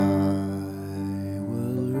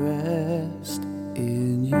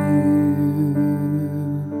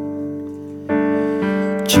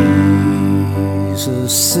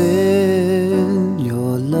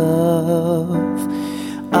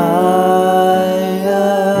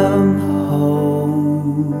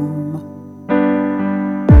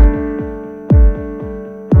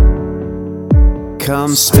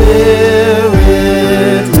Come Spirit,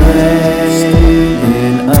 reign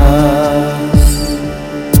in us,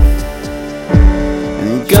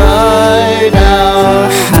 and guide our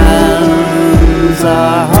hands,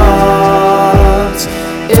 our hearts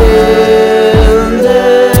in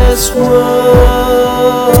this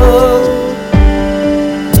world.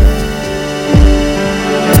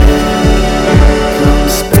 Come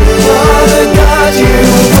Spirit, Father God, you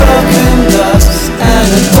welcomed us and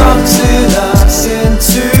adopted us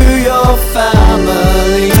into your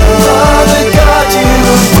family. Father God, you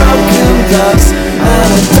welcomed us and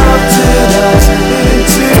adopted us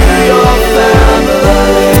into your family.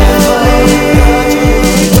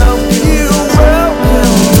 You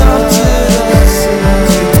welcomed us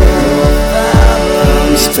into your family.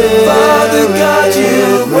 Father God, you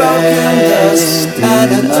welcomed us and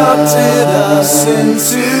adopted us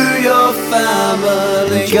into your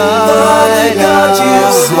family. Father God, you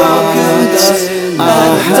welcomed us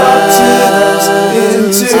and adopted us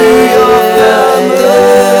into your family.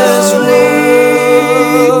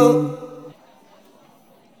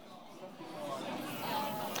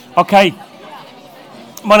 Okay,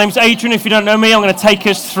 my name's Adrian. If you don't know me, I'm going to take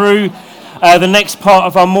us through the next part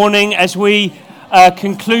of our morning as we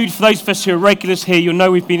conclude. For those of us who are regulars here, you'll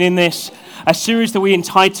know we've been in this a series that we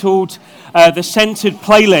entitled The Centered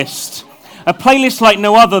Playlist. A playlist like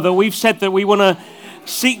no other that we've said that we want to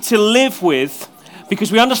seek to live with,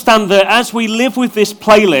 because we understand that as we live with this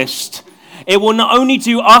playlist, it will not only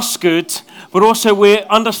do us good, but also we're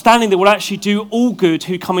understanding that we'll actually do all good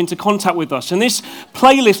who come into contact with us. And this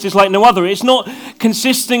playlist is like no other. It's not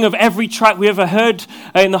consisting of every track we ever heard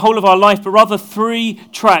in the whole of our life, but rather 3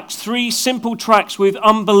 tracks, 3 simple tracks with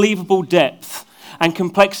unbelievable depth and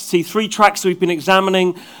complexity, 3 tracks that we've been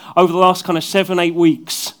examining over the last kind of 7-8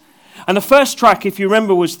 weeks. And the first track, if you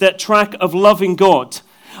remember, was that track of loving God,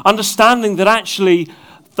 understanding that actually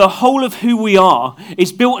the whole of who we are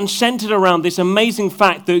is built and centered around this amazing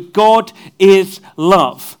fact that God is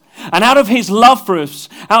love. And out of his love for us,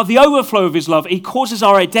 out of the overflow of his love, he causes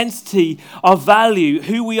our identity, our value,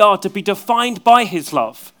 who we are to be defined by his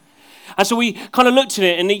love. And so we kind of looked at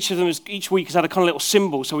it, and each of them, each week has had a kind of little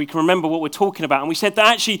symbol so we can remember what we're talking about. And we said that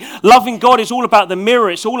actually loving God is all about the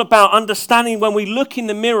mirror. It's all about understanding when we look in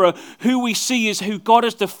the mirror, who we see is who God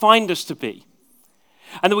has defined us to be.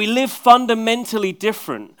 And that we live fundamentally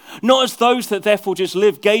different, not as those that therefore just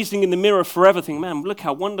live gazing in the mirror forever, thinking, man, look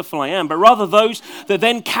how wonderful I am, but rather those that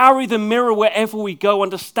then carry the mirror wherever we go,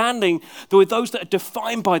 understanding that we're those that are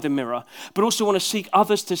defined by the mirror, but also want to seek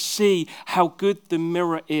others to see how good the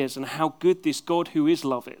mirror is and how good this God who is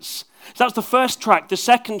love is. So that's the first track. The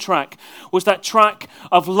second track was that track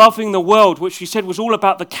of loving the world, which we said was all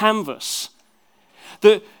about the canvas.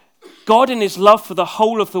 That God in his love for the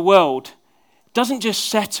whole of the world doesn't just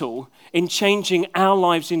settle in changing our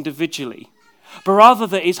lives individually, but rather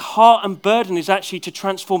that his heart and burden is actually to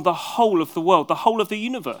transform the whole of the world, the whole of the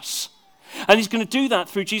universe. And he's going to do that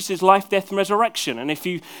through Jesus' life, death, and resurrection. And if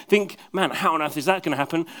you think, man, how on earth is that going to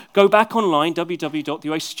happen? Go back online,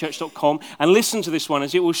 www.theoasischurch.com, and listen to this one,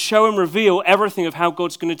 as it will show and reveal everything of how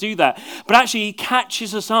God's going to do that. But actually, he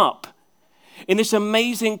catches us up in this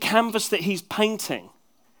amazing canvas that he's painting,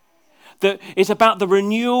 that is about the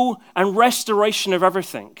renewal and restoration of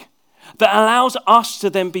everything, that allows us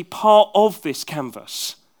to then be part of this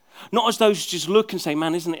canvas. Not as those who just look and say,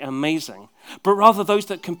 man, isn't it amazing? But rather those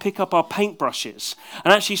that can pick up our paintbrushes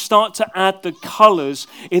and actually start to add the colors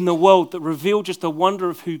in the world that reveal just the wonder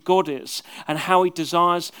of who God is and how he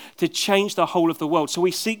desires to change the whole of the world. So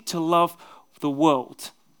we seek to love the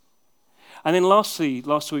world. And then lastly,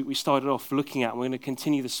 last week we started off looking at, and we're going to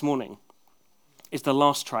continue this morning, is the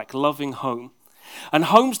last track, loving home. And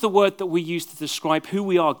home's the word that we use to describe who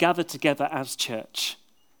we are gathered together as church.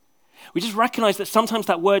 We just recognize that sometimes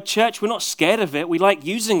that word church, we're not scared of it, we like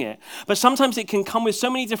using it. But sometimes it can come with so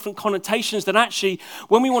many different connotations that actually,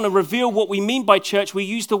 when we want to reveal what we mean by church, we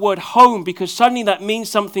use the word home, because suddenly that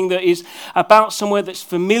means something that is about somewhere that's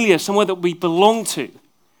familiar, somewhere that we belong to.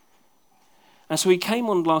 And so we came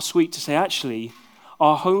on last week to say, actually,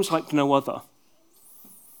 our home's like no other.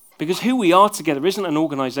 Because who we are together isn't an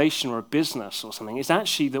organization or a business or something. It's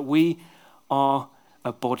actually that we are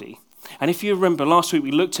a body. And if you remember, last week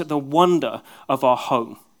we looked at the wonder of our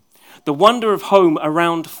home. The wonder of home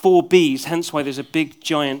around 4 B's, hence why there's a big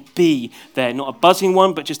giant B there. Not a buzzing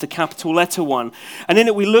one, but just a capital letter one. And in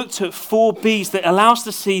it we looked at 4 B's that allows us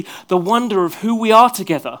to see the wonder of who we are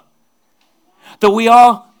together. That we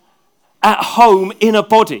are at home in a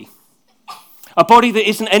body. A body that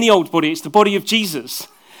isn't any old body, it's the body of Jesus.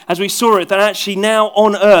 As we saw it, that actually now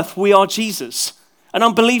on earth we are Jesus. An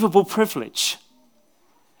unbelievable privilege.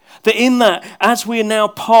 That in that, as we are now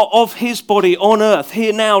part of his body on earth,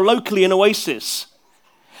 here now, locally in Oasis,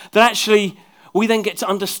 that actually we then get to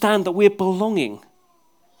understand that we're belonging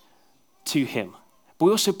to him. But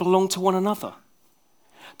we also belong to one another.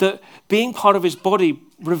 That being part of his body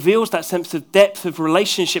reveals that sense of depth of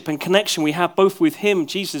relationship and connection we have both with him,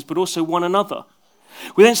 Jesus, but also one another.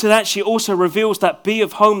 We then say that actually also reveals that bee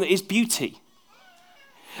of home that is beauty.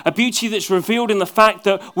 A beauty that's revealed in the fact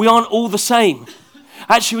that we aren't all the same.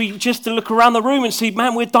 Actually, we just to look around the room and see,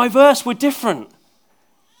 man, we're diverse, we're different.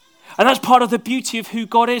 And that's part of the beauty of who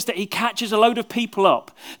God is, that he catches a load of people up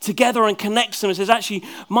together and connects them and says, actually,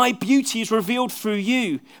 my beauty is revealed through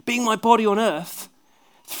you, being my body on earth,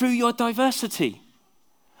 through your diversity.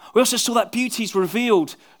 We also saw that beauty is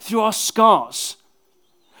revealed through our scars,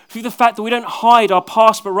 through the fact that we don't hide our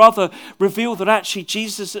past, but rather reveal that actually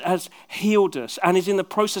Jesus has healed us and is in the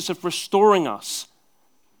process of restoring us.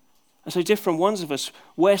 And so different ones of us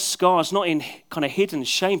wear scars, not in kind of hidden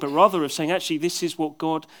shame, but rather of saying, actually, this is what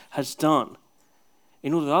God has done.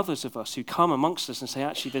 In order that others of us who come amongst us and say,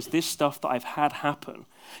 actually, there's this stuff that I've had happen,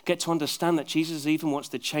 get to understand that Jesus even wants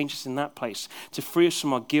to change us in that place, to free us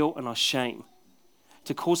from our guilt and our shame,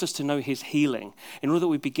 to cause us to know his healing, in order that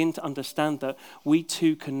we begin to understand that we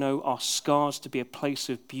too can know our scars to be a place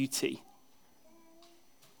of beauty.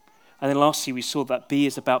 And then lastly, we saw that B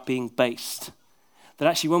is about being based. That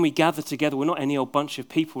actually when we gather together, we're not any old bunch of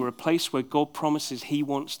people. We're a place where God promises he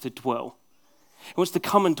wants to dwell. He wants to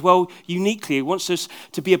come and dwell uniquely. He wants us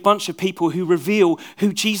to be a bunch of people who reveal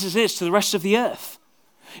who Jesus is to the rest of the earth.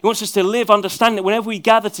 He wants us to live, understand that whenever we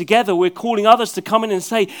gather together, we're calling others to come in and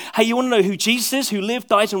say, hey, you want to know who Jesus is, who lived,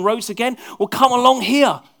 died, and rose again? Well, come along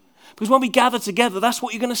here. Because when we gather together, that's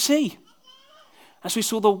what you're going to see. As we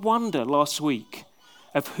saw the wonder last week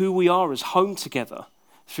of who we are as home together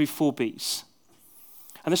through 4Bs.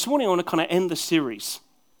 And this morning I want to kind of end the series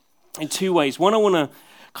in two ways. One, I want to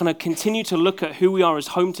kind of continue to look at who we are as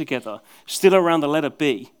home together, still around the letter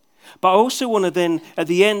B. But I also want to then, at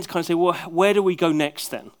the end, kind of say, well, where do we go next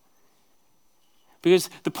then?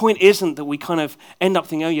 Because the point isn't that we kind of end up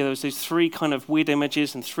thinking, oh yeah, there was those three kind of weird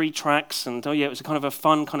images and 3 tracks, and oh yeah, it was a kind of a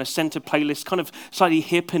fun kind of center playlist, kind of slightly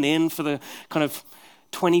hip and in for the kind of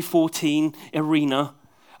 2014 arena.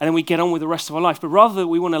 And then we get on with the rest of our life. But rather,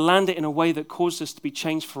 we want to land it in a way that causes us to be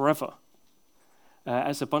changed forever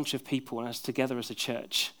as a bunch of people and as together as a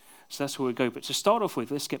church. So that's where we go. But to start off with,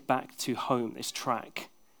 let's get back to home, this track.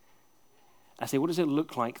 I say, what does it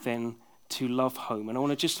look like then to love home? And I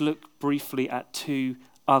want to just look briefly at 2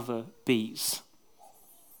 other Bs.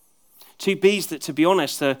 2 Bs that, to be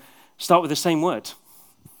honest, start with the same word,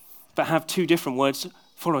 but have 2 different words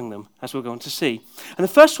following them, as we're going to see. And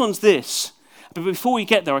the first one's this. But before we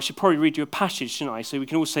get there, I should probably read you a passage, shouldn't I? So we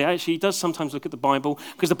can all say, actually, he does sometimes look at the Bible,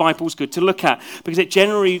 because the Bible's good to look at, because it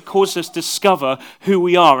generally causes us to discover who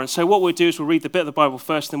we are. And so what we'll do is we'll read the bit of the Bible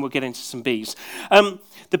first, then we'll get into some Bs.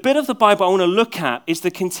 The bit of the Bible I want to look at is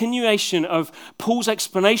the continuation of Paul's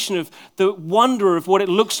explanation of the wonder of what it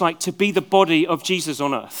looks like to be the body of Jesus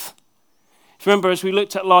on earth. If you remember, as we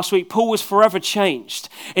looked at last week, Paul was forever changed.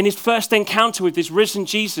 In his first encounter with this risen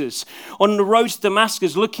Jesus, on the road to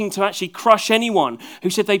Damascus, looking to actually crush anyone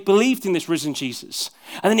who said they believed in this risen Jesus.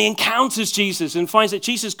 And then he encounters Jesus and finds that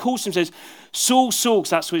Jesus calls him and says, Saul, Saul,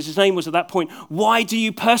 that's what his name was at that point, why do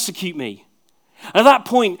you persecute me? And at that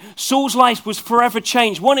point, Saul's life was forever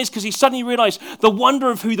changed. One is because he suddenly realized the wonder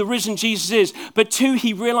of who the risen Jesus is. But 2,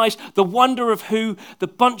 he realized the wonder of who the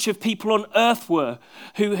bunch of people on earth were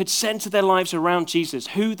who had centered their lives around Jesus,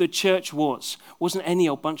 who the church was. It wasn't any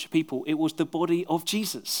old bunch of people. It was the body of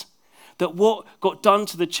Jesus. That what got done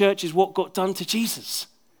to the church is what got done to Jesus.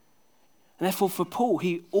 And therefore, for Paul,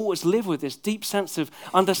 he always lived with this deep sense of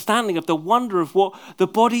understanding of the wonder of what the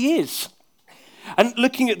body is. And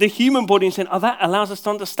looking at the human body and saying, oh, that allows us to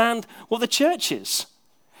understand what the church is.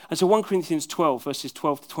 And so 1 Corinthians 12, verses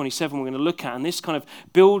 12 to 27, we're going to look at, and this kind of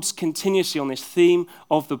builds continuously on this theme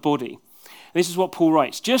of the body. And this is what Paul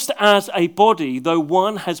writes. Just as a body, though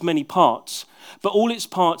one has many parts, but all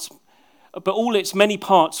its many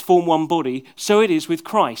parts form one body, so it is with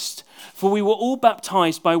Christ. For we were all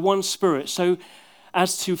baptized by one Spirit, so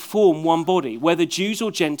as to form one body, whether Jews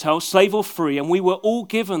or Gentiles, slave or free, and we were all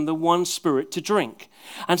given the one Spirit to drink.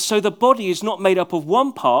 And so the body is not made up of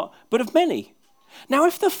one part, but of many. Now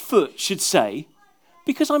if the foot should say,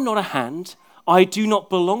 because I'm not a hand, I do not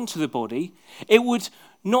belong to the body, it would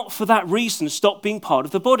not for that reason stop being part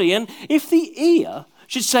of the body. And if the ear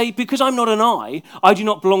should say, because I'm not an eye, I do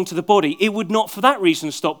not belong to the body, it would not for that reason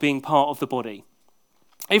stop being part of the body.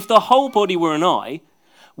 If the whole body were an eye,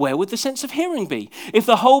 where would the sense of hearing be? If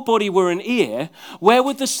the whole body were an ear, where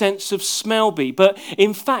would the sense of smell be? But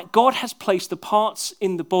in fact, God has placed the parts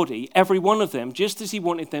in the body, every one of them, just as he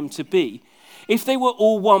wanted them to be. If they were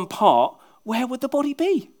all one part, where would the body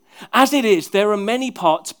be? As it is, there are many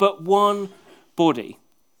parts, but one body.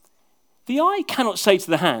 The eye cannot say to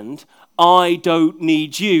the hand, I don't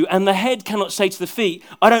need you. And the head cannot say to the feet,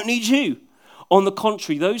 I don't need you. On the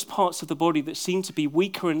contrary, those parts of the body that seem to be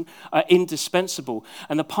weaker and are indispensable,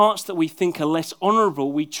 and the parts that we think are less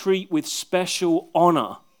honorable, we treat with special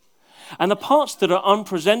honor. And the parts that are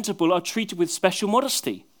unpresentable are treated with special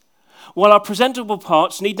modesty, while our presentable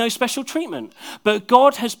parts need no special treatment. But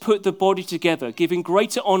God has put the body together, giving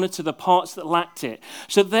greater honor to the parts that lacked it,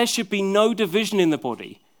 so that there should be no division in the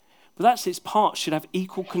body, but that its parts should have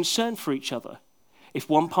equal concern for each other. If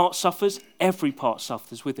one part suffers, every part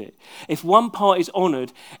suffers with it. If one part is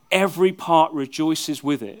honored, every part rejoices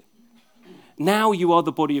with it. Now you are the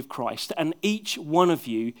body of Christ, and each one of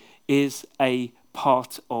you is a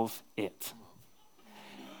part of it.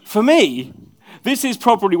 For me, this is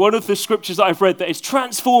probably one of the scriptures that I've read that has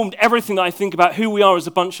transformed everything that I think about who we are as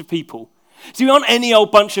a bunch of people. So we aren't any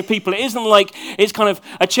old bunch of people. It isn't like it's kind of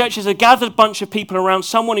a church is a gathered bunch of people around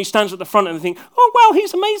someone who stands at the front and they think, oh, wow,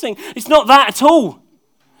 he's amazing. It's not that at all.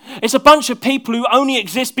 It's a bunch of people who only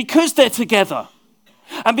exist because they're together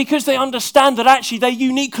and because they understand that actually they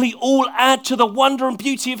uniquely all add to the wonder and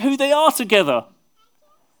beauty of who they are together.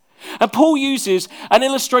 And Paul uses an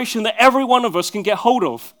illustration that every one of us can get hold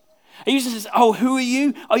of. He uses, oh, who are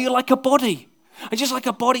you? Oh, you're like a body. And just like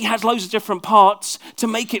a body has loads of different parts to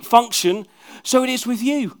make it function, so it is with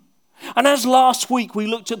you. And as last week we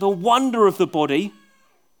looked at the wonder of the body,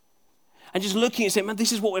 and just looking at it, man,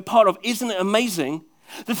 this is what we're part of. Isn't it amazing?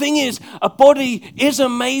 The thing is, a body is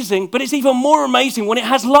amazing, but it's even more amazing when it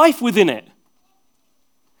has life within it.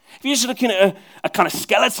 If you're just looking at a kind of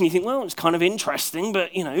skeleton, you think, well, it's kind of interesting, but,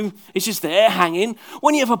 it's just there hanging.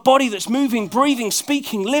 When you have a body that's moving, breathing,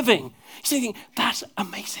 speaking, living, you're thinking, that's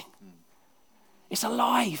amazing. It's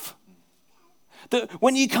alive. That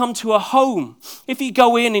when you come to a home, if you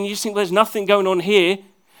go in and you just think there's nothing going on here,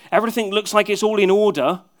 everything looks like it's all in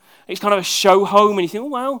order, it's kind of a show home, and you think, oh,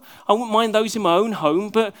 well, I wouldn't mind those in my own home,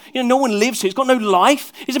 but no one lives here, it's got no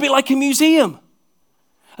life, it's a bit like a museum.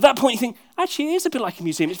 At that point you think, actually it is a bit like a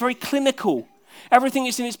museum, it's very clinical, everything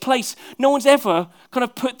is in its place, no one's ever kind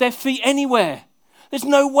of put their feet anywhere. There's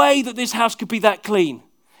no way that this house could be that clean.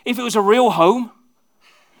 If it was a real home,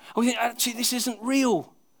 we think, actually, this isn't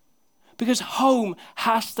real. Because home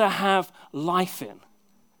has to have life in. And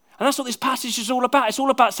that's what this passage is all about. It's all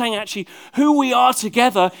about saying, actually, who we are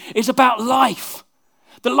together is about life.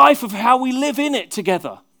 The life of how we live in it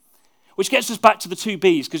together. Which gets us back to the 2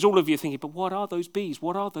 B's, because all of you are thinking, but what are those B's?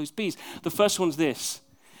 What are those B's? The first one's this.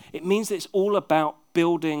 It means that it's all about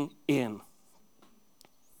building in.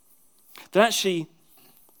 That actually,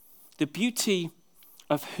 the beauty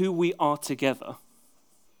of who we are together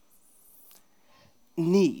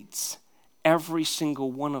needs every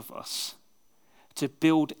single one of us to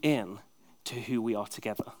build in to who we are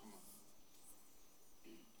together.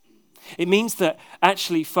 It means that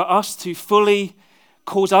actually for us to fully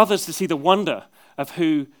cause others to see the wonder of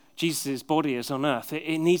who Jesus' body is on earth,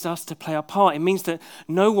 it needs us to play our part. It means that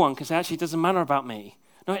no one can say, actually, it doesn't matter about me.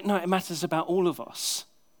 No, it matters about all of us.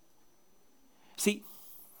 See,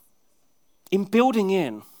 in building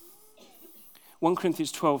in, 1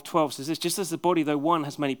 Corinthians 12:12 says this, just as the body, though one,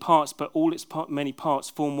 has many parts, but all its many parts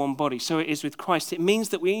form one body, so it is with Christ. It means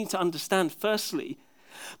that we need to understand, firstly,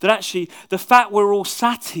 that actually the fact we're all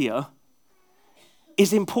sat here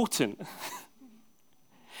is important.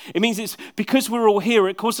 It means it's because we're all here,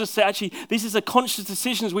 it causes us to actually, this is a conscious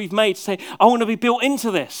decision we've made to say, I want to be built into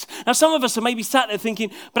this. Now, some of us are maybe sat there thinking,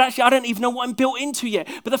 but actually, I don't even know what I'm built into yet.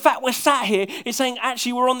 But the fact we're sat here is saying,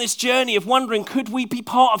 actually, we're on this journey of wondering, could we be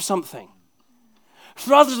part of something?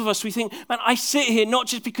 For others of us, we think, man, I sit here not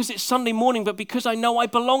just because it's Sunday morning, but because I know I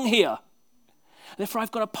belong here. And therefore,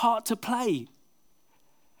 I've got a part to play.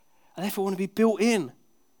 And therefore, I want to be built in.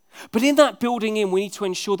 But in that building in, we need to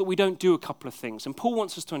ensure that we don't do a couple of things. And Paul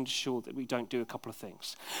wants us to ensure that we don't do a couple of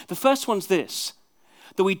things. The first one's this,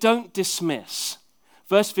 that we don't dismiss.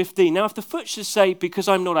 Verse 15, now if the foot should say, because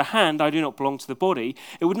I'm not a hand, I do not belong to the body,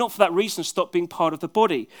 it would not for that reason stop being part of the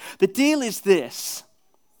body. The deal is this,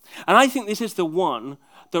 and I think this is the one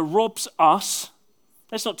that robs us.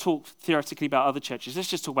 Let's not talk theoretically about other churches. Let's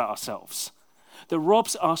just talk about ourselves. That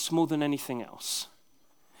robs us more than anything else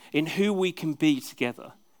in who we can be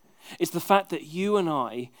together. It's the fact that you and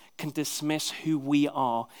I can dismiss who we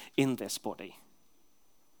are in this body.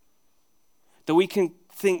 That we can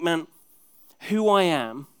think, man, who I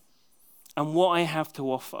am and what I have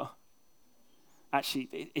to offer,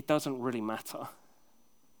 actually, it doesn't really matter.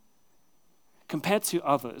 Compared to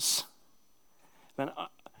others, man,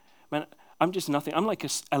 I'm just nothing. I'm like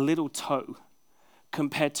a little toe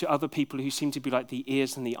compared to other people who seem to be like the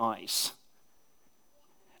ears and the eyes.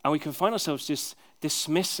 And we can find ourselves just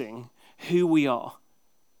dismissing who we are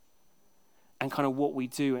and kind of what we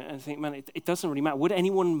do. And I think, man, it doesn't really matter. Would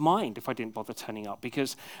anyone mind if I didn't bother turning up?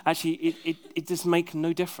 Because actually, it does make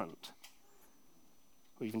no difference,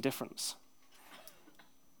 or even difference.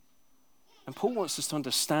 And Paul wants us to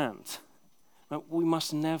understand that we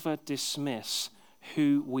must never dismiss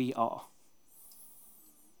who we are.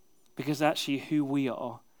 Because actually who we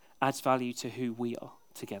are adds value to who we are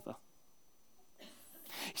together.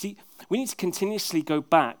 See, we need to continuously go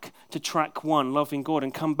back to track one, loving God,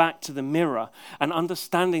 and come back to the mirror and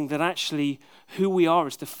understanding that actually who we are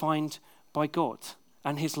is defined by God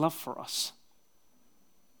and his love for us.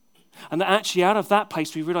 And that actually out of that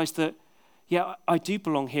place we realize that, yeah, I do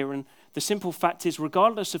belong here. And the simple fact is,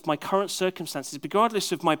 regardless of my current circumstances,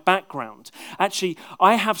 regardless of my background, actually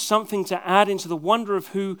I have something to add into the wonder of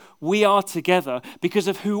who we are together because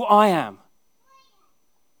of who I am.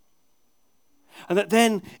 And that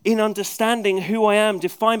then, in understanding who I am,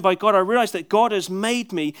 defined by God, I realize that God has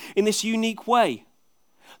made me in this unique way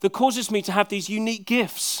that causes me to have these unique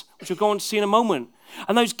gifts, which we'll go on to see in a moment.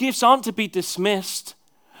 And those gifts aren't to be dismissed,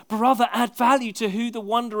 but rather add value to the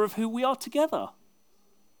wonder of who we are together.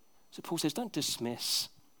 So Paul says, don't dismiss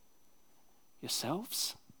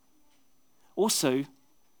yourselves. Also,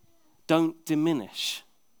 don't diminish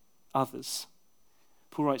others.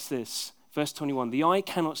 Paul writes this, verse 21, the eye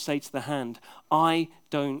cannot say to the hand, I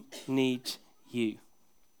don't need you.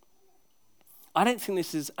 I don't think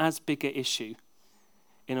this is as big an issue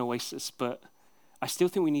in Oasis, but I still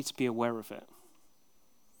think we need to be aware of it.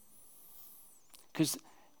 Because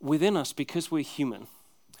within us, because we're human,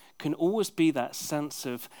 can always be that sense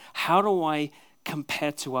of how do I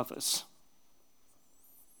compare to others?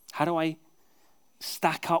 How do I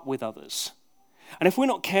stack up with others? And if we're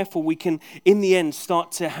not careful, we can, in the end,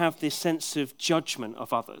 start to have this sense of judgment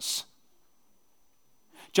of others.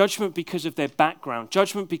 Judgment because of their background,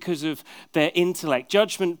 judgment because of their intellect,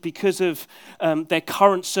 judgment because of their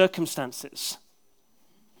current circumstances.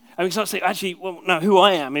 And we start to say, actually, well, no, who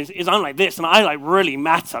I am is I'm like this, and I like really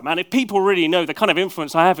matter, man. If people really know the kind of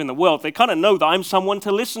influence I have in the world, they kind of know that I'm someone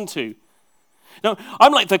to listen to. No,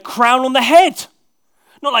 I'm like the crown on the head,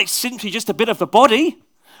 not like simply just a bit of the body.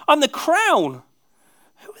 I'm the crown.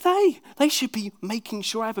 Who are they? They should be making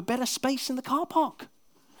sure I have a better space in the car park.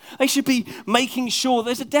 They should be making sure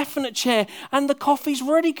there's a definite chair and the coffee's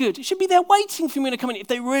really good. It should be there waiting for me to come in if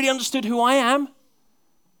they really understood who I am.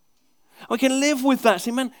 We can live with that.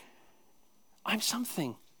 Say, man, I'm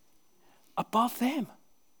something above them.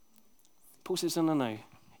 Paul says, no.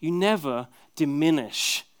 You never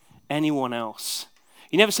diminish anyone else.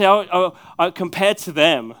 You never say, compared to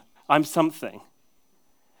them, I'm something.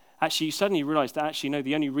 Actually, you suddenly realize that actually, no,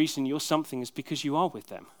 the only reason you're something is because you are with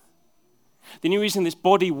them. The only reason this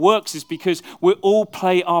body works is because we all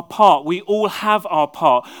play our part. We all have our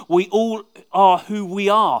part. We all are who we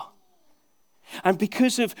are. And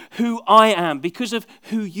because of who I am, because of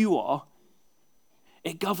who you are,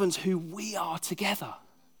 it governs who we are together.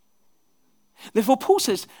 Therefore, Paul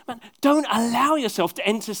says, man, don't allow yourself to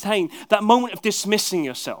entertain that moment of dismissing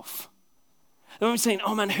yourself. The moment of saying,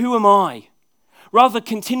 oh man, who am I? Rather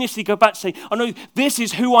continuously go back to say, oh no, this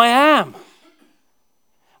is who I am.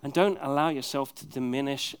 And don't allow yourself to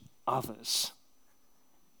diminish others.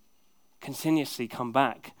 Continuously come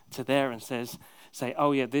back to there and say,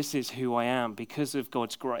 oh yeah, this is who I am because of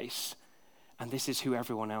God's grace. And this is who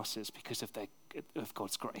everyone else is because of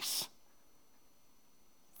God's grace.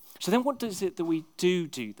 So then what is it that we do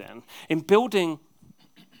then? In building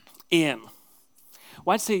in,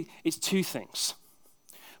 well, I'd say it's two things.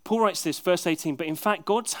 Paul writes this, verse 18, but in fact,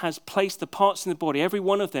 God has placed the parts in the body, every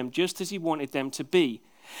one of them, just as he wanted them to be.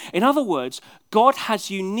 In other words, God has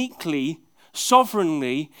uniquely,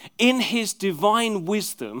 sovereignly, in his divine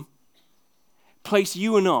wisdom, placed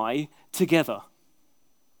you and I together.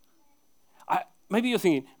 Maybe you're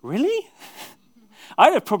thinking, really?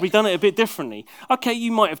 I'd have probably done it a bit differently. Okay,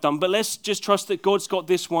 you might have done, but let's just trust that God's got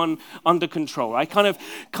this one under control. I kind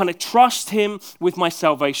of trust him with my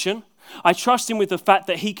salvation. I trust him with the fact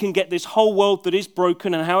that he can get this whole world that is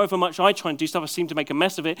broken, and however much I try and do stuff, I seem to make a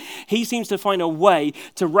mess of it. He seems to find a way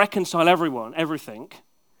to reconcile everything.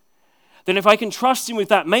 Then if I can trust him with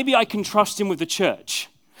that, maybe I can trust him with the church.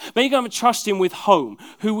 Maybe I'm going to trust him with home,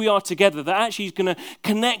 who we are together, that actually he's going to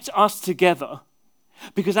connect us together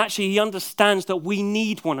because actually he understands that we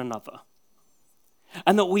need one another.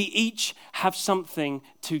 and that we each have something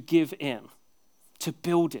to give in, to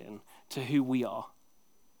build in to who we are.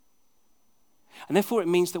 And therefore it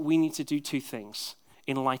means that we need to do two things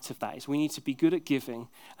in light of that. Is we need to be good at giving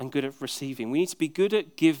and good at receiving. We need to be good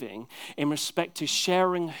at giving in respect to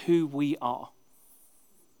sharing who we are.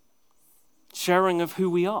 Sharing of who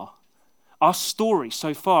we are. Our story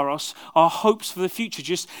so far, our hopes for the future,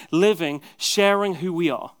 just living, sharing who we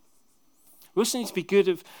are. We also need to be good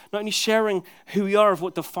at not only sharing who we are, of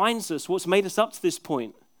what defines us, what's made us up to this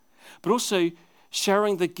point, but also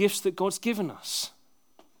sharing the gifts that God's given us.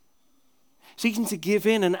 Seeking to give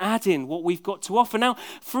in and add in what we've got to offer. Now,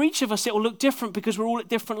 for each of us, it will look different because we're all at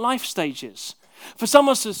different life stages. For some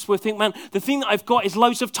of us, we think, man, the thing that I've got is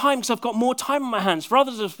loads of time because I've got more time on my hands. For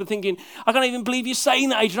others of us, we're thinking, I can't even believe you're saying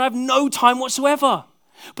that, Adrian. I have no time whatsoever.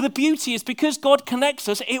 But the beauty is because God connects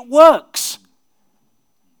us, it works.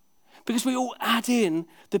 Because we all add in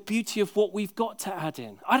the beauty of what we've got to add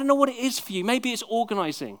in. I don't know what it is for you. Maybe it's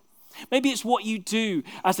organizing. Maybe it's what you do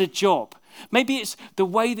as a job. Maybe it's the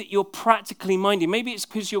way that you're practically minded. Maybe it's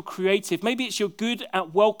because you're creative. Maybe it's you're good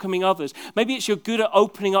at welcoming others. Maybe it's you're good at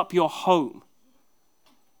opening up your home.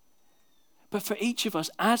 But for each of us,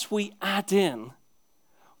 as we add in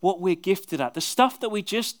what we're gifted at, the stuff that we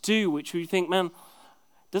just do, which we think, man,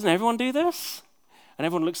 doesn't everyone do this? And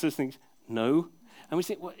everyone looks at us and thinks, no. And we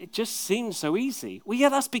think, well, it just seems so easy. Well, yeah,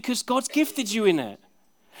 that's because God's gifted you in it.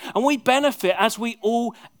 And we benefit as we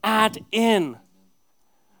all add in,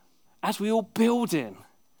 as we all build in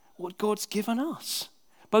what God's given us,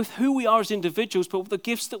 both who we are as individuals, but the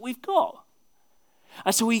gifts that we've got.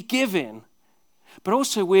 And so we give in, but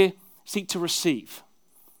also we seek to receive.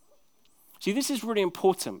 See, this is really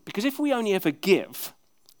important because if we only ever give,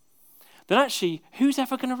 then actually, who's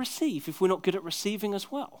ever going to receive if we're not good at receiving as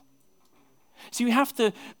well? So you have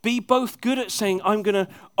to be both good at saying, I'm going to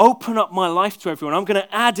open up my life to everyone. I'm going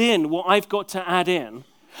to add in what I've got to add in.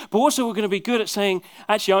 But also we're going to be good at saying,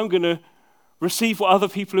 actually, I'm going to receive what other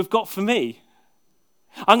people have got for me.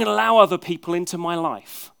 I'm going to allow other people into my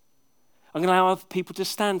life. I'm going to allow other people to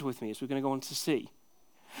stand with me, as we're going to go on to see.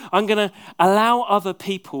 I'm going to allow other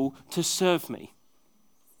people to serve me.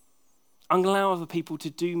 I'm going to allow other people to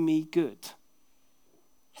do me good.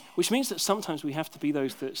 Which means that sometimes we have to be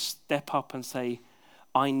those that step up and say,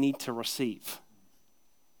 I need to receive.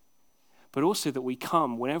 But also that we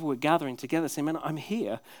come whenever we're gathering together, say, man, I'm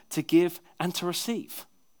here to give and to receive.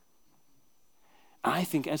 And I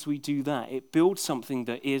think as we do that, it builds something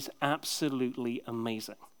that is absolutely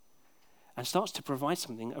amazing and starts to provide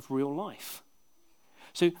something of real life.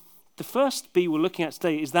 So the first B we're looking at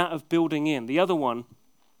today is that of building in. The other one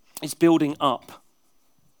is building up.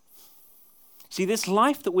 See, this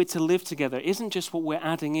life that we're to live together isn't just what we're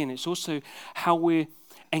adding in, it's also how we're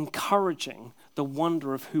encouraging the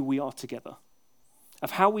wonder of who we are together,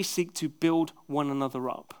 of how we seek to build one another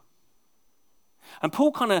up. And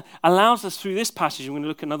Paul kind of allows us through this passage, and we're going to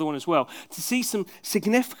look at another one as well, to see some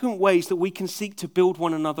significant ways that we can seek to build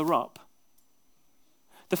one another up.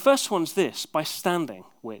 The first one's this, by standing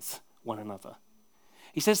with one another.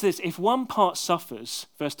 He says this, if one part suffers,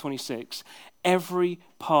 verse 26, every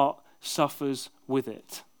part suffers with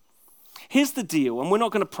it. Here's the deal, and we're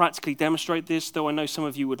not going to practically demonstrate this, though I know some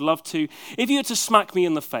of you would love to. If you were to smack me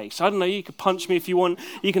in the face, I don't know, you could punch me if you want,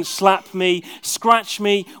 you can slap me, scratch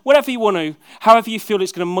me, whatever you want to, however you feel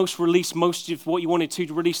it's going to most release most of what you wanted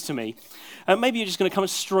to release to me. Maybe you're just going to come and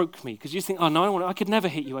stroke me, because you think, oh no, I could never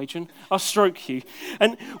hit you, Adrian. I'll stroke you.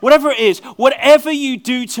 And whatever it is, whatever you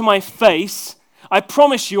do to my face, I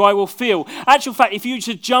promise you I will feel. Actual fact, if you were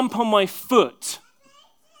to jump on my foot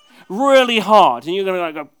really hard, and you're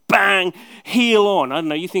going to go, bang, heel on. I don't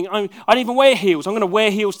know, you think, I don't even wear heels. I'm going to wear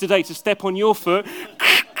heels today to step on your foot.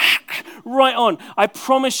 Right on. I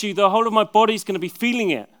promise you the whole of my body's going to be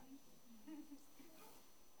feeling it.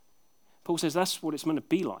 Paul says that's what it's meant to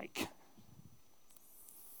be like.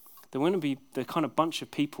 They're going to be the kind of bunch of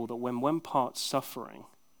people that when one part's suffering,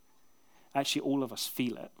 actually all of us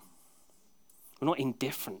feel it. We're not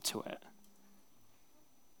indifferent to it.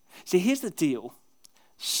 See, here's the deal.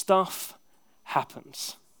 Stuff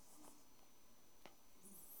happens.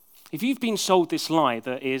 If you've been sold this lie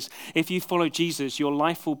that is, if you follow Jesus, your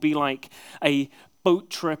life will be like a boat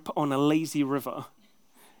trip on a lazy river,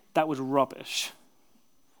 that was rubbish.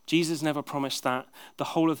 Jesus never promised that. The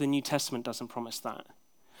whole of the New Testament doesn't promise that.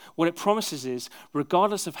 What it promises is,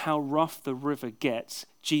 regardless of how rough the river gets,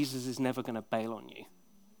 Jesus is never going to bail on you.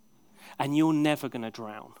 And you're never going to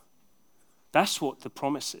drown. That's what the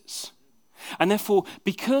promise is. And therefore,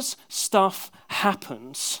 because stuff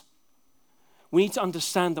happens, we need to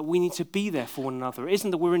understand that we need to be there for one another. It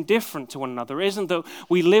isn't that we're indifferent to one another. It isn't that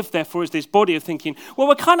we live therefore as this body of thinking, well,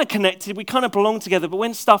 we're kind of connected, we kind of belong together, but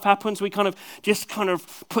when stuff happens, we kind of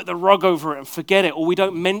put the rug over it and forget it, or we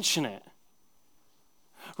don't mention it.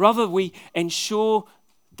 Rather, we ensure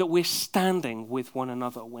that we're standing with one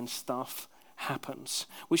another when stuff happens,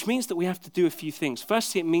 which means that we have to do a few things.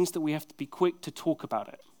 Firstly, it means that we have to be quick to talk about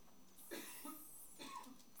it.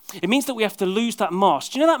 It means that we have to lose that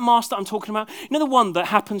mask. Do you know that mask that I'm talking about? You know the one that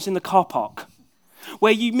happens in the car park?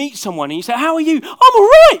 Where you meet someone and you say, how are you? I'm all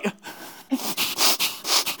right.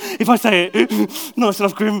 If I say it, nice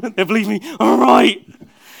enough, Grim, they'll believe me, all right.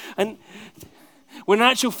 And when in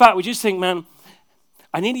actual fact, we just think, man,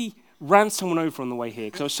 I nearly ran someone over on the way here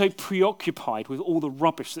because I was so preoccupied with all the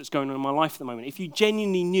rubbish that's going on in my life at the moment. If you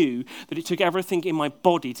genuinely knew that it took everything in my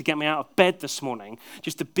body to get me out of bed this morning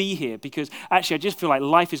just to be here, because actually I just feel like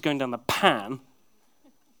life is going down the pan,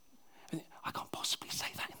 I can't possibly say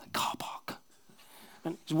that in the car park.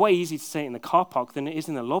 And it's way easier to say it in the car park than it is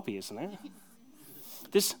in the lobby, isn't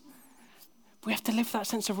it? We have to live that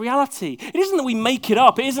sense of reality. It isn't that we make it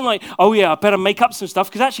up. It isn't like, oh yeah, I better make up some stuff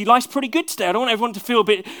because actually life's pretty good today. I don't want everyone to feel a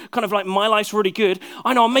bit kind of like my life's really good.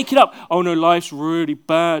 I know, I'll make it up. Oh no, life's really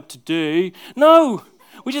bad today. No,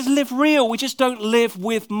 we just live real. We just don't live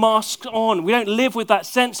with masks on. We don't live with that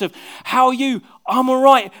sense of, how are you? I'm all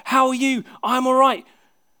right. How are you? I'm all right.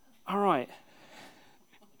 All right.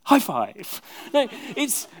 High five. No,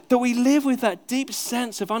 it's that we live with that deep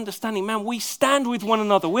sense of understanding. Man, we stand with one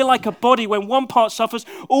another. We're like a body. When one part suffers,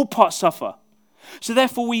 all parts suffer. So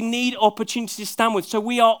therefore, we need opportunity to stand with. So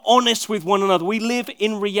we are honest with one another. We live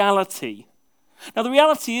in reality. Now, the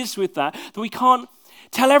reality is with that we can't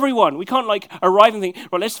tell everyone. We can't arrive and think,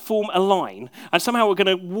 right, let's form a line. And somehow we're going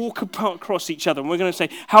to walk across each other. And we're going to say,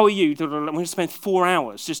 how are you? And we're going to spend 4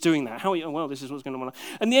 hours just doing that. How are you? Well, this is what's going on. And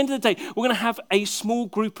at the end of the day, we're going to have a small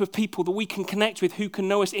group of people that we can connect with who can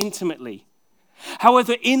know us intimately.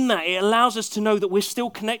 However, in that, it allows us to know that we're still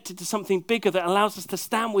connected to something bigger that allows us to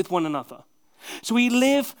stand with one another. So we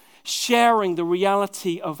live sharing the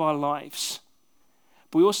reality of our lives.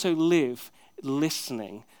 But we also live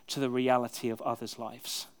listening to the reality of others'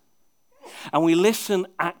 lives. And we listen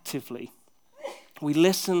actively. We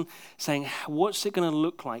listen saying, what's it going to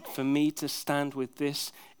look like for me to stand with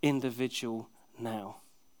this individual now?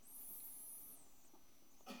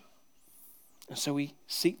 And so we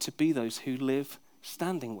seek to be those who live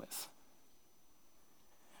standing with.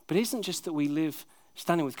 But it isn't just that we live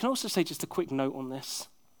standing with. Can I also say just a quick note on this?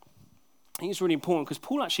 I think it's really important because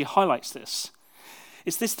Paul actually highlights this.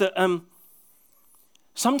 It's this that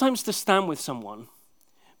sometimes to stand with someone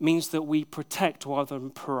means that we protect rather than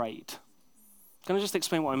parade. Can I just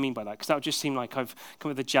explain what I mean by that? Because that would just seem like I've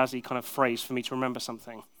come up with a jazzy kind of phrase for me to remember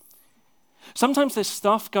something. Sometimes there's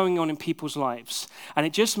stuff going on in people's lives, and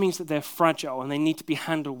it just means that they're fragile and they need to be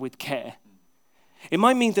handled with care. It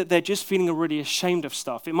might mean that they're just feeling really ashamed of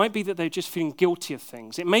stuff. It might be that they're just feeling guilty of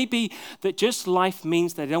things. It may be that just life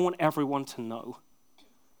means they don't want everyone to know.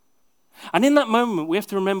 And in that moment, we have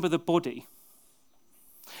to remember the body.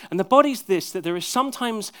 And the body's this, that there is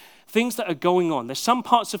sometimes things that are going on. There's some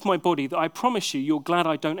parts of my body that I promise you're glad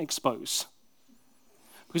I don't expose.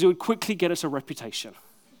 Because it would quickly get us a reputation.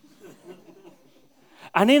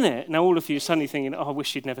 And in it, now all of you are suddenly thinking, oh, I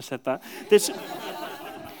wish you'd never said that. But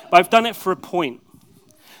I've done it for a point.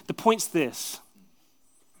 The point's this,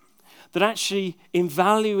 that actually in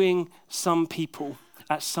valuing some people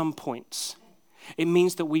at some points, it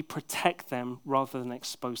means that we protect them rather than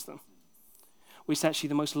expose them. Which actually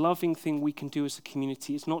the most loving thing we can do as a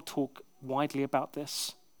community is not talk widely about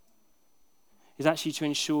this. Is actually to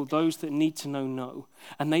ensure those that need to know,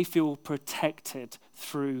 and they feel protected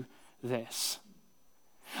through this.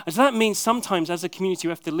 And so that means sometimes as a community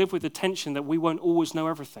we have to live with the tension that we won't always know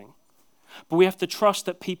everything. But we have to trust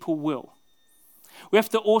that people will. We have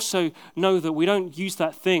to also know that we don't use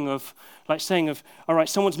that thing of all right,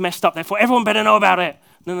 someone's messed up, therefore everyone better know about it.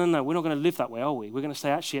 No, we're not going to live that way, are we? We're going to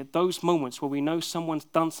say, actually, at those moments where we know someone's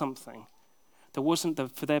done something that wasn't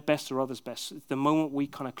for their best or others' best, the moment we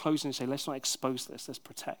kind of close and say, let's not expose this, let's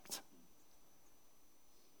protect.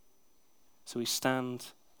 So we stand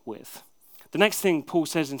with. The next thing Paul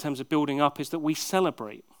says in terms of building up is that we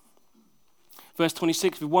celebrate. Verse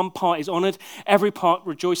 26, if one part is honored, every part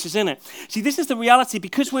rejoices in it. See, this is the reality.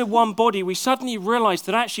 Because we're one body, we suddenly realize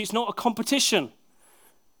that actually it's not a competition.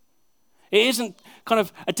 It isn't kind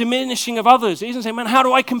of a diminishing of others. It isn't saying, man, how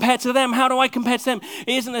do I compare to them? How do I compare to them?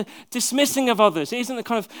 It isn't a dismissing of others. It isn't a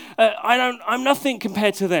kind of, I'm nothing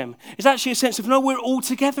compared to them. It's actually a sense of, no, we're all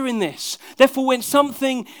together in this. Therefore, when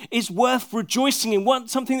something is worth rejoicing in,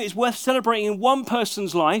 something that is worth celebrating in one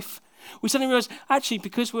person's life, We suddenly realize, actually,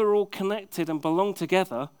 because we're all connected and belong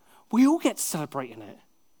together, we all get to celebrate in it.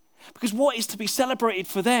 Because what is to be celebrated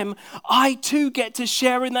for them, I too get to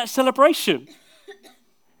share in that celebration.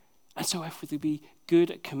 And so I have to be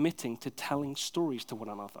good at committing to telling stories to one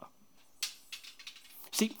another.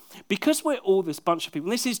 See, because we're all this bunch of people,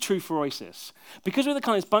 and this is true for Oasis, because we're the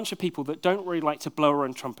kind of bunch of people that don't really like to blow our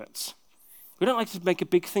own trumpets, we don't like to make a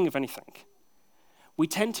big thing of anything, we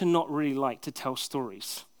tend to not really like to tell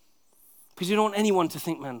stories. Because you don't want anyone to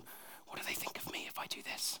think, man, what do they think of me if I do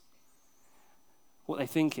this? What they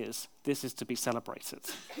think is, this is to be celebrated.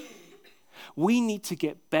 We need to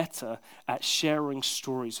get better at sharing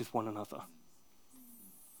stories with one another.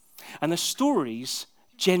 And the stories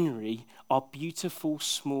generally are beautiful,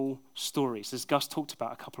 small stories, as Gus talked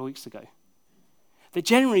about a couple of weeks ago. That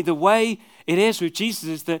generally the way it is with Jesus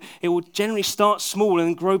is that it will generally start small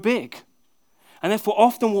and grow big. And therefore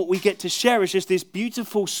often what we get to share is just this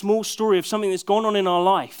beautiful, small story of something that's gone on in our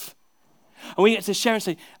life. And we get to share and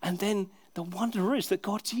say, and then the wonder is that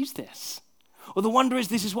God's used this. Or the wonder is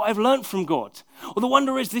this is what I've learned from God. Or the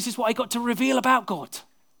wonder is this is what I got to reveal about God.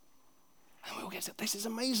 And we all get to say, this is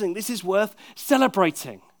amazing. This is worth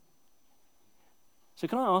celebrating. So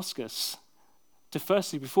can I ask us to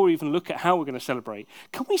firstly, before we even look at how we're going to celebrate,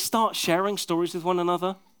 can we start sharing stories with one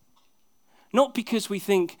another? Not because we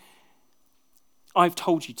think, I've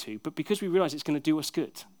told you to, but because we realize it's going to do us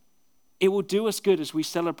good. It will do us good as we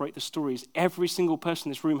celebrate the stories every single person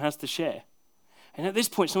in this room has to share. And at this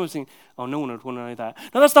point, someone's thinking, oh, no one would want to know that.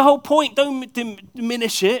 No, that's the whole point. Don't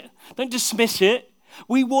diminish it. Don't dismiss it.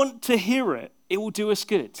 We want to hear it. It will do us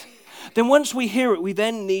good. Then once we hear it, we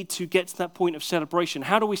then need to get to that point of celebration.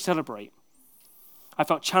 How do we celebrate? I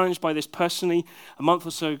felt challenged by this personally a month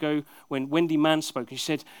or so ago when Wendy Mann spoke. And she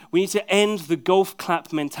said, we need to end the golf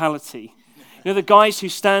clap mentality. You know, the guys who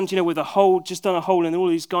stand, with a hole, just done a hole, and all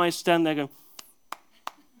these guys stand there going,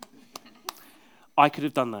 I could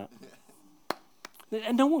have done that.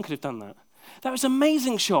 And no one could have done that. That was an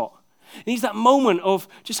amazing shot. It needs that moment of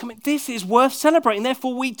just coming, this is worth celebrating.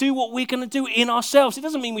 Therefore, we do what we're going to do in ourselves. It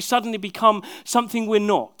doesn't mean we suddenly become something we're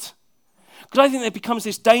not. Because I think there becomes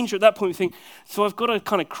this danger at that point. We think, so I've got to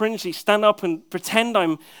kind of cringely stand up and pretend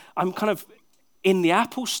I'm kind of in the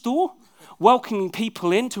Apple store, welcoming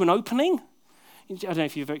people into an opening. I don't know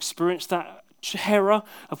if you've ever experienced that terror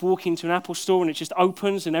of walking into an Apple store and it just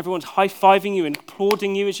opens and everyone's high-fiving you and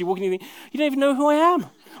applauding you as you walk in. You think, you don't even know who I am.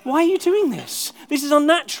 Why are you doing this? This is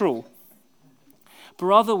unnatural. But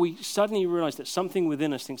rather, we suddenly realize that something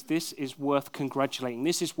within us thinks this is worth congratulating.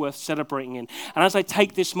 This is worth celebrating in. And as I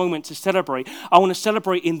take this moment to celebrate, I want to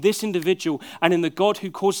celebrate in this individual and in the God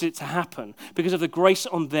who causes it to happen because of the grace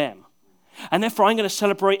on them. And therefore, I'm going to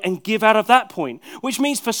celebrate and give out of that point, which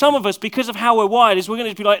means for some of us, because of how we're wired, is we're going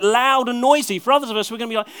to be like loud and noisy. For others of us, we're going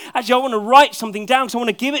to be like, actually, I want to write something down because I want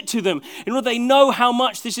to give it to them in order they know how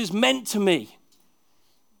much this is meant to me.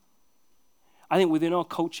 I think within our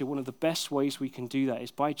culture, one of the best ways we can do that is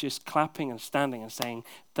by just clapping and standing and saying,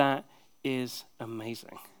 that is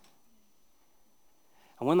amazing.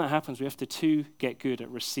 And when that happens, we have to too get good at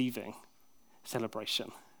receiving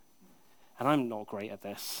celebration. And I'm not great at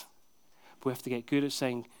this. But we have to get good at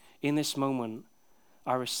saying, in this moment,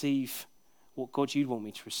 I receive what God you'd want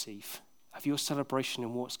me to receive. Of your celebration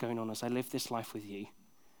and what's going on as I live this life with you.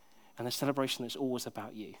 And the celebration that's always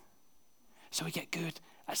about you. So we get good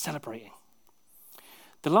at celebrating.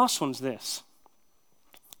 The last one's this,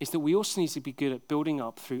 is that we also need to be good at building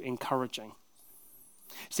up through encouraging.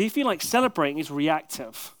 See, if you like, celebrating is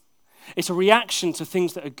reactive. It's a reaction to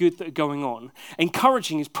things that are good that are going on.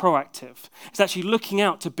 Encouraging is proactive. It's actually looking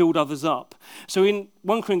out to build others up. So in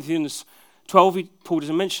 1 Corinthians 12, Paul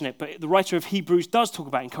doesn't mention it, but the writer of Hebrews does talk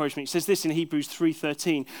about encouragement. He says this in Hebrews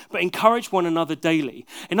 3:13, but encourage one another daily.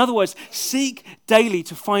 In other words, seek daily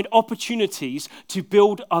to find opportunities to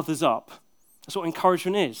build others up. That's what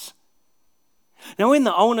encouragement is. Now in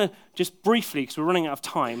that, I want to just briefly, because we're running out of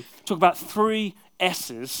time, talk about 3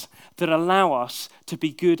 S's that allow us to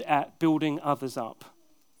be good at building others up.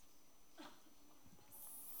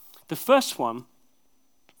 The first one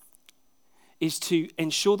is to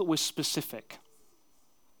ensure that we're specific.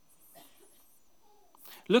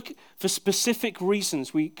 Look for specific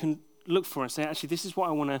reasons we can look for and say, actually, this is what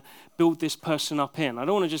I want to build this person up in. I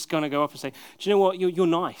don't want to just kind of go up and say, do you know what, you're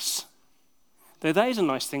nice. Though that is a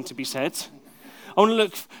nice thing to be said. I want to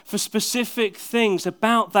look for specific things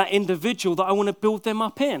about that individual that I want to build them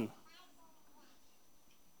up in.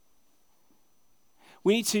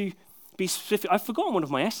 We need to be specific. I've forgotten one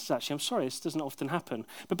of my S's, actually. I'm sorry, this doesn't often happen.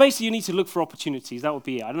 But basically, you need to look for opportunities. That would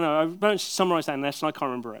be it. I don't know. I won't summarize that in S, and I can't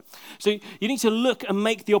remember it. So you need to look and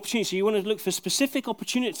make the opportunity. So you want to look for specific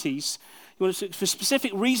opportunities. You want to look for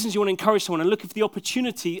specific reasons you want to encourage someone and look for the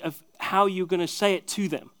opportunity of how you're going to say it to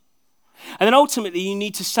them. And then ultimately, you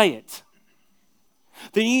need to say it.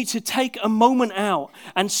 Then you need to take a moment out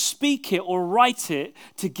and speak it or write it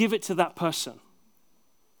to give it to that person.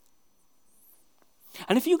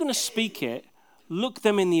 And if you're going to speak it, look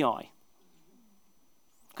them in the eye.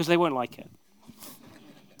 Because they won't like it.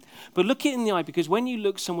 But look it in the eye, because when you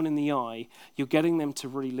look someone in the eye, you're getting them to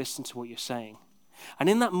really listen to what you're saying. And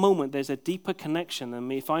in that moment, there's a deeper connection than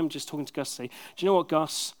me. If I'm just talking to Gus, say, do you know what,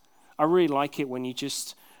 Gus? I really like it when you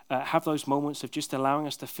just have those moments of just allowing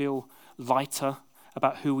us to feel lighter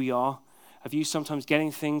about who we are. Of you sometimes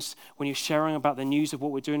getting things when you're sharing about the news of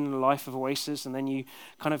what we're doing in the life of Oasis, and then you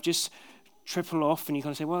kind of just triple off and you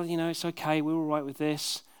kind of say, well, you know, it's okay, we're all right with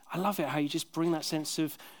this. I love it how you just bring that sense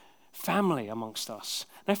of family amongst us.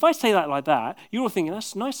 Now, if I say that like that, you're all thinking,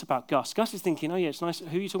 that's nice about Gus. Gus is thinking, oh yeah, it's nice.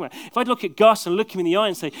 Who are you talking about? If I look at Gus and look him in the eye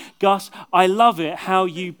and say, Gus, I love it how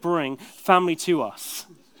you bring family to us.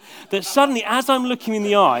 That suddenly, as I'm looking in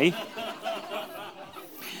the eye,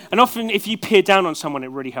 and often if you peer down on someone, it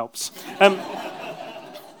really helps.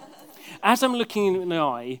 As I'm looking in the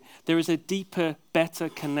eye, there is a deeper, better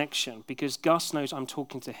connection because Gus knows I'm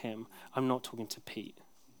talking to him. I'm not talking to Pete.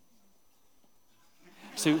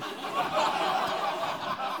 So,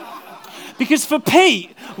 because for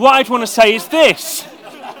Pete, what I'd want to say is this.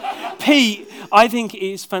 Pete, I think it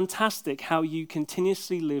is fantastic how you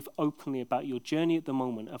continuously live openly about your journey at the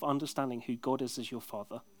moment of understanding who God is as your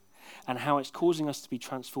Father and how it's causing us to be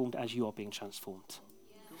transformed as you are being transformed.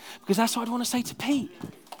 Because that's what I'd want to say to Pete.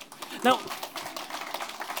 Now,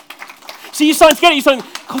 so you're starting to get it, you're saying,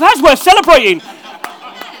 God, that's worth celebrating.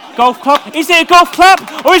 Golf club? Is it a golf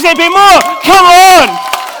clap or is it a bit more? Come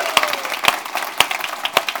on!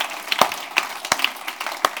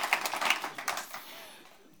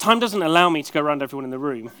 Time doesn't allow me to go around everyone in the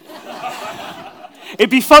room. It'd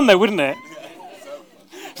be fun though, wouldn't it?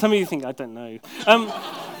 Some of you think, I don't know.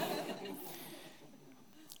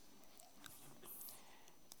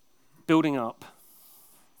 Building up,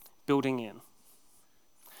 building in.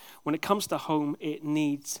 When it comes to home, it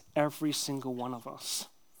needs every single one of us.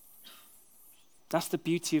 That's the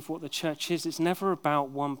beauty of what the church is. It's never about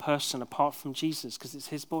one person apart from Jesus because it's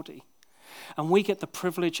his body. And we get the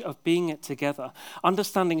privilege of being it together,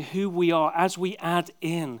 understanding who we are as we add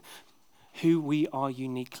in who we are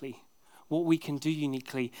uniquely, what we can do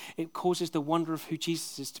uniquely. It causes the wonder of who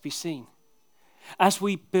Jesus is to be seen. As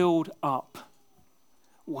we build up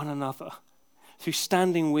one another, through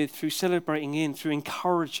standing with, through celebrating in, through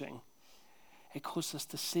encouraging, it causes us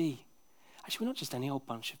to see, actually, we're not just any old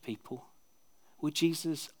bunch of people. We're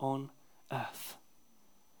Jesus on earth.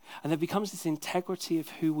 And there becomes this integrity of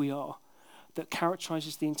who we are that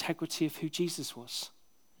characterizes the integrity of who Jesus was.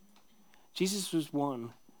 Jesus was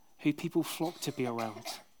one who people flocked to be around,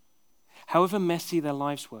 however messy their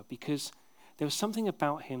lives were, because there was something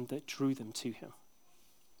about him that drew them to him.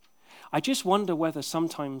 I just wonder whether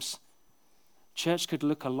sometimes church could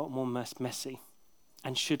look a lot more messy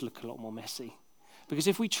and should look a lot more messy. Because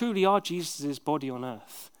if we truly are Jesus' body on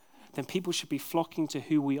earth, then people should be flocking to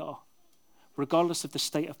who we are, regardless of the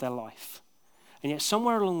state of their life. And yet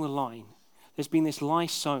somewhere along the line, there's been this lie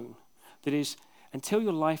sown that is, until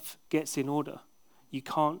your life gets in order, you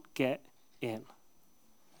can't get in.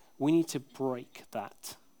 We need to break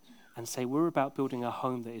that and say we're about building a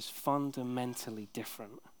home that is fundamentally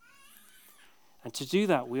different. And to do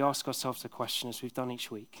that, we ask ourselves the question, as we've done each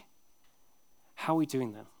week, how are we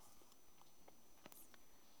doing then?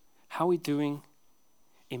 How are we doing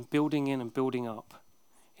in building in and building up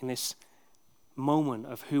in this moment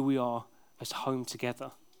of who we are as home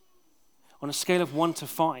together? On a scale of 1 to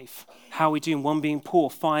 5, how are we doing? 1 being poor,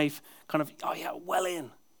 5 kind of, oh yeah, well in.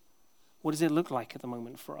 What does it look like at the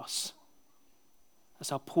moment for us?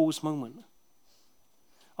 That's our pause moment.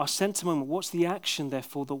 Our center moment. What's the action,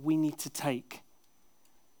 therefore, that we need to take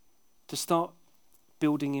to start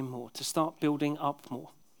building in more, to start building up more?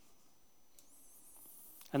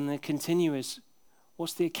 And then continue is,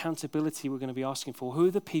 what's the accountability we're going to be asking for? Who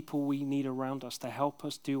are the people we need around us to help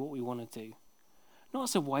us do what we want to do? Not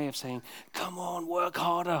as a way of saying, come on, work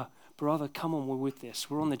harder. But rather, come on, we're with this.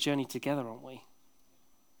 We're on the journey together, aren't we?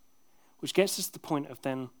 Which gets us to the point of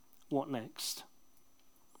then, what next?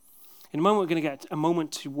 In a moment, we're going to get a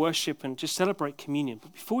moment to worship and just celebrate communion.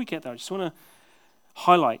 But before we get there, I just want to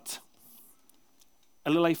highlight a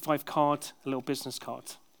little A5 card, a little business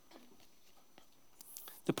card.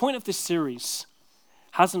 The point of this series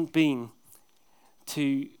hasn't been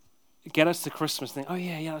to get us to Christmas and think, oh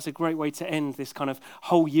yeah, that's a great way to end this kind of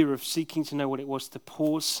whole year of seeking to know what it was, to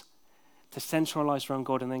pause, to centralize around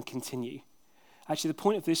God and then continue. Actually, the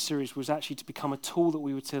point of this series was actually to become a tool that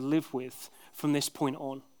we were to live with from this point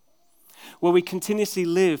on, where we continuously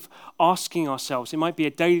live asking ourselves, it might be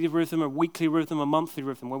a daily rhythm, a weekly rhythm, a monthly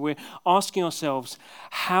rhythm, where we're asking ourselves,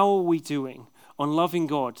 how are we doing on loving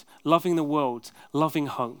God, loving the world, loving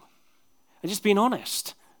home? And just being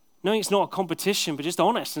honest, knowing it's not a competition, but just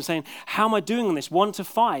honest and saying, how am I doing on this 1 to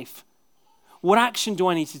 5? What action do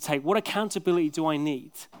I need to take? What accountability do I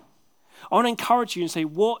need? I want to encourage you and say,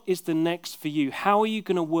 what is the next for you? How are you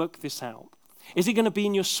going to work this out? Is it going to be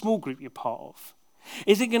in your small group you're part of?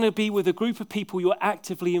 Is it going to be with a group of people you're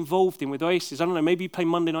actively involved in with Oasis? I don't know, maybe you play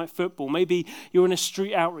Monday Night Football. Maybe you're in a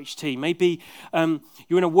street outreach team. Maybe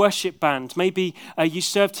you're in a worship band. Maybe you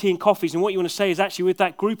serve tea and coffees. And what you want to say is actually with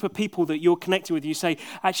that group of people that you're connected with, you say,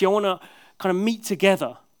 actually, I want to kind of meet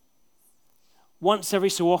together once every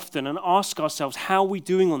so often and ask ourselves, how are we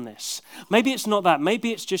doing on this? Maybe it's not that.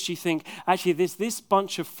 Maybe it's just you think, actually, there's this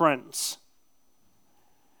bunch of friends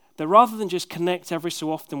that rather than just connect every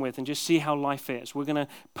so often with and just see how life is, we're going to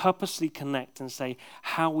purposely connect and say,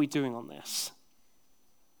 how are we doing on this?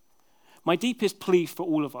 My deepest plea for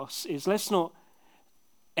all of us is let's not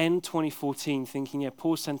end 2014 thinking,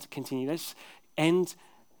 pause, center, continue. Let's end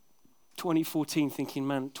 2014 thinking,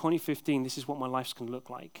 man, 2015, this is what my life's going to look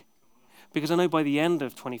like. Because I know by the end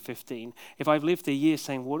of 2015, if I've lived a year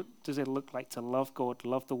saying, what does it look like to love God,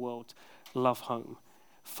 love the world, love home?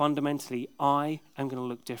 Fundamentally, I am going to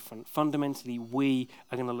look different. Fundamentally, we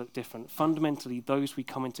are going to look different. Fundamentally, those we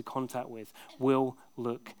come into contact with will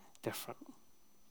look different.